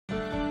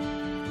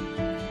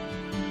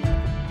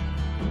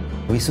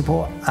We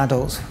support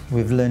adults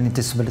with learning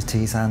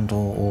disabilities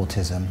and/or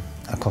autism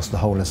across the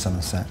whole of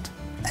Somerset.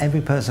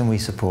 Every person we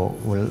support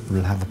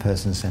will have a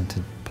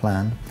person-centred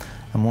plan,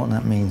 and what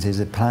that means is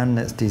a plan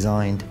that's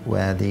designed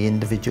where the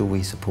individual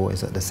we support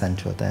is at the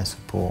centre of their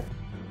support.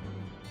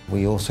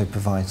 We also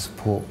provide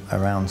support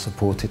around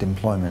supported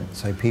employment,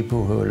 so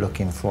people who are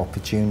looking for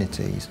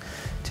opportunities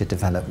to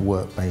develop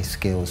work-based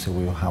skills, so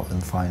we will help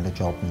them find a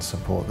job and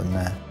support them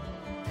there.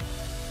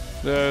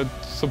 The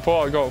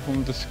support I got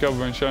from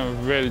Discovery Insurance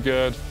was really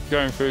good,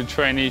 going through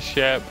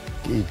traineeship.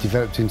 He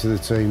developed into the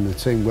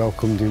team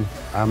welcomed him.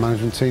 Our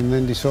management team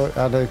then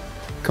had a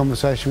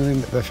conversation with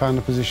him. They found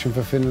a position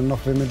for Finn and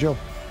offered him a job.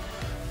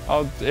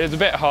 It was a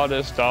bit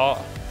harder to start,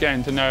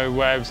 getting to know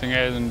where everything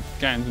is and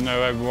getting to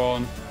know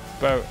everyone,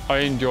 but I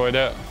enjoyed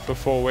it for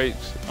 4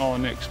 weeks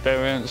on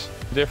experience.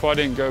 If I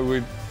didn't go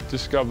with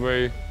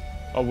Discovery,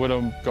 I would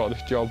have got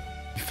this job.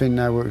 Finn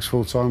now works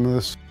full-time with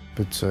us,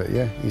 but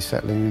yeah, he's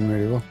settling in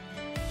really well.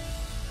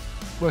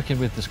 Working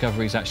with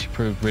Discovery has actually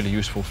proved really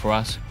useful for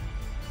us.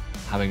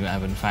 Having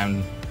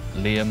found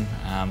Liam,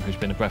 who's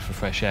been a breath of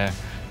fresh air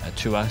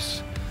to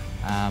us,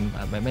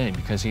 mainly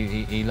because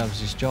he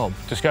loves his job.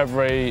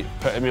 Discovery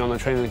put me on the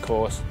training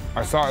course.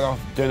 I started off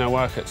doing a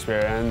work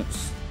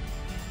experience,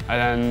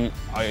 and then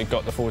I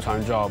got the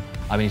full-time job.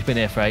 I mean, he's been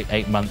here for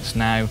eight months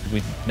now.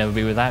 We'd never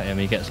be without him.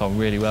 He gets on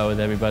really well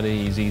with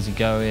everybody. He's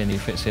easygoing. He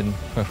fits in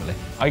perfectly.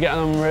 I get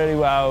on really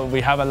well.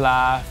 We have a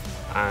laugh,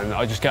 and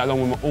I just get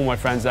along with all my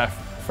friends.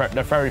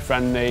 They're very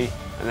friendly,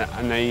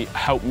 and they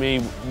help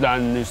me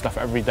learn new stuff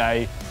every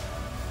day.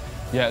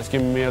 Yeah, it's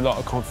given me a lot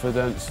of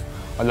confidence.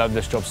 I love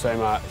this job so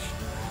much.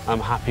 I'm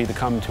happy to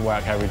come to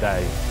work every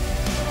day.